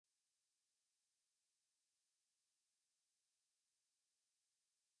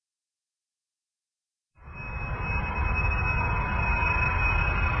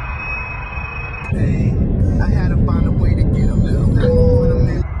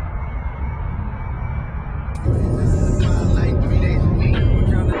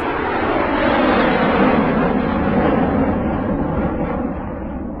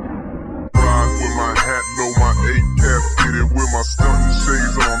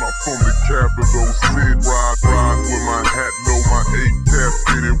capital city. Ride with my hat, no my 8-cap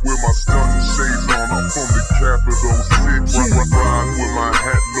fitted with my stunting shades on. I'm from the capital city. Ride with my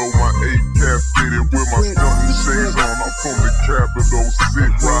hat, no my 8-cap fitted with my stunting shades on. I'm from the capital city.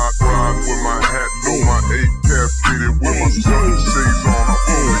 Ride with my hat, no my 8-cap fitted with my stunting shades on. I'm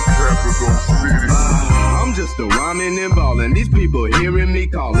from the capital city. I'm just a rhyming and ballin'. These people hearing me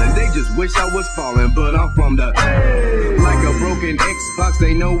calling, they just wish I was falling, but I'm from the like a broken Xbox,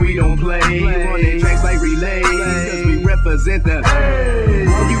 they know we don't play. Running tracks like relays, cause we represent the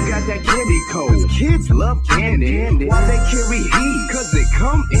oh, you got that candy code. Kids love candy, while they carry heat, cause they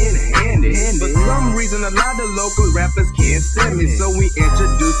come in handy. For some reason, a lot of local rappers can't stand me, so we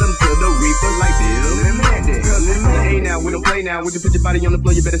introduce them to the reaper like Bill and Mandy. Hey now, we don't play now. When you put your body on the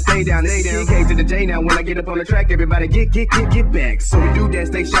floor, you better stay down. It's CK to the J now. When I get up on the track, everybody get back. So we do that,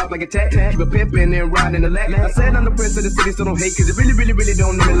 stay sharp like a tack. Keep a pimpin' and riding the lack. I said I'm the prince of the city, so don't hate, cause it really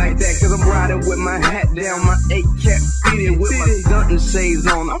don't know me like that. Cause I'm riding with my hat down, my 8-cap fitted with my stunting shades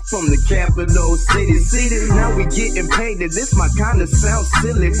on. I'm from the capital city. Now we getting paid, and this my kinda sound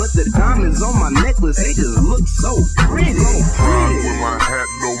silly, but the diamonds on my necklace, they just look so pretty. Ride with my hat,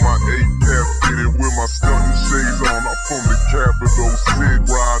 no my 8-cap fitted with my stunting shades on. I'm from the capital city.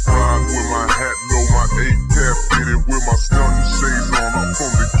 Ride with my hat, no my 8-cap fitted with my stunting shades on. I'm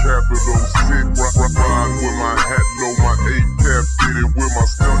from the capital city. Ride with my hat, no my 8-cap fitted with my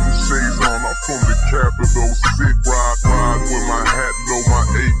stunting shades on. I'm from the capital city. Ride with my hat, no my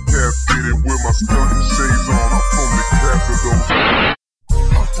 8-cap fitted with my stunting shades on. I'm from the capital city.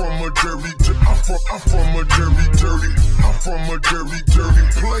 I'm from a dirty place.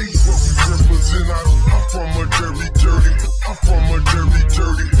 Represent I'm from a dirty place. I'm from a dirty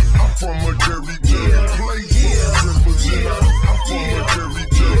place. Represent I'm from a dirty place.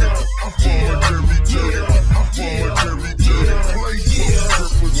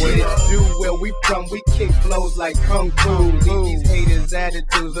 What it do, where we from, we kick flows like Kung Fu. These haters'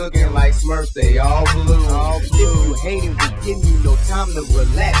 attitudes looking like Smurfs, they all blue. If you hating, we give you no time to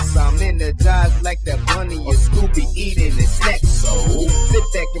relax. I'm energized like that bunny or Scooby eating a snack. So sit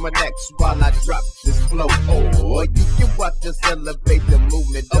back in my next while I drop this flow. Or you can watch us elevate the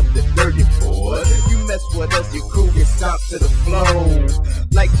movement of the dirty boy. You mess with us, your crew get stomped to the flow.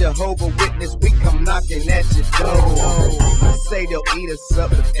 Like Jehovah Witness, we come knocking at your door. Say they'll eat us up,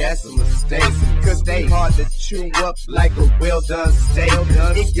 but that's a mistake, cause they hard to chew up like a well-done steak.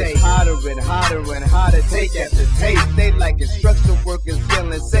 It gets hotter and hotter, take after take. They like construction workers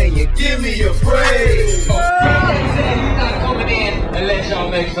yelling, saying, give me a praise. You're not coming in unless y'all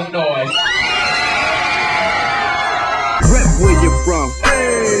make some noise. Rep where you from,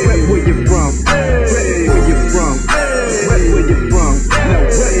 rep where you from, rep where you from, rep where you from, now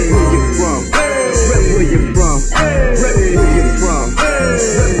rep where you from, rep where you from, rep where you from,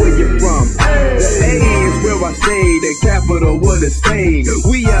 rep where you from. The A is where I stay, the capital where the state.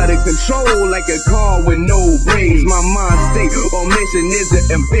 We out of control like a car with no brakes. My mind state on mission is the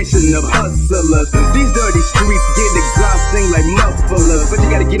ambition of hustlers. These dirty streets get exhausting like mufflers, but you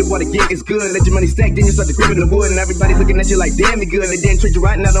gotta get it while the get is good. Let your money stack, then you start to grip in the wood, and everybody looking at you like damn me good. They didn't treat you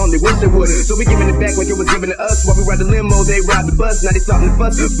right, not only wish they would. So we giving it back like it was given to us. While we ride the limo, they ride the bus. Now they starting to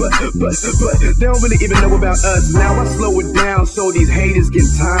fuss, but they don't really even know about us. Now I slow it down so these haters can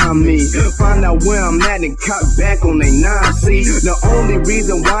time me. Find out where I'm at and cock back on they 9C. The only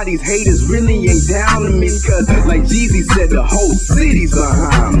reason why these haters really ain't down to me is cause, like Jeezy said, the whole city's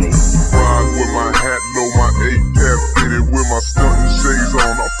behind me. Ride with my hat, no my 8-cap fitted with my stunting shades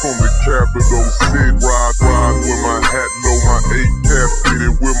on. I'm from the capital city. Ride with my hat, no my 8-cap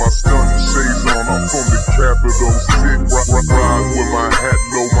fitted with my stunting shades on. I'm from the capital city. Ride with my hat,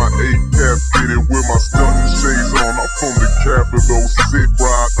 no my 8-cap fitted with my stunting shades on. I'm from the capital city.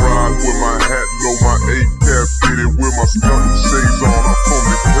 Ride with my hat, no my 8-cap fitted with my stunting shades on. I'm from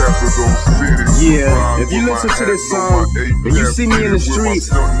the capital city. Yeah, if you listen to this song and you see me in the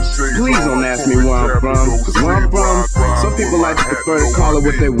streets, please don't ask me where I'm from. Cause where I'm from, some people like to prefer to call it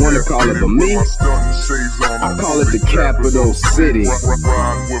what they want to call it, but me, I call it the capital city.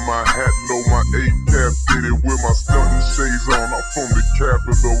 Ride with my hat, no my 8-cap fitted with my stunting shades on. I'm from the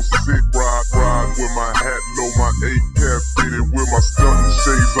capital city. Ride with my hat, no my 8-cap fitted with my stunting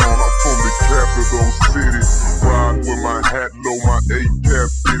shades on. I'm from the capital city. Ride with my hat, no my 8-cap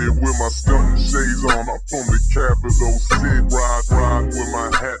fitted with my stunting shades on. I'm from the capital city. Ride with my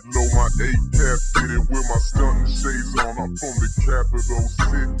hat, no my 8-cap fitted with my stunting shades on. I'm from the capital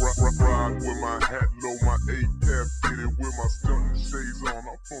city. Ride with my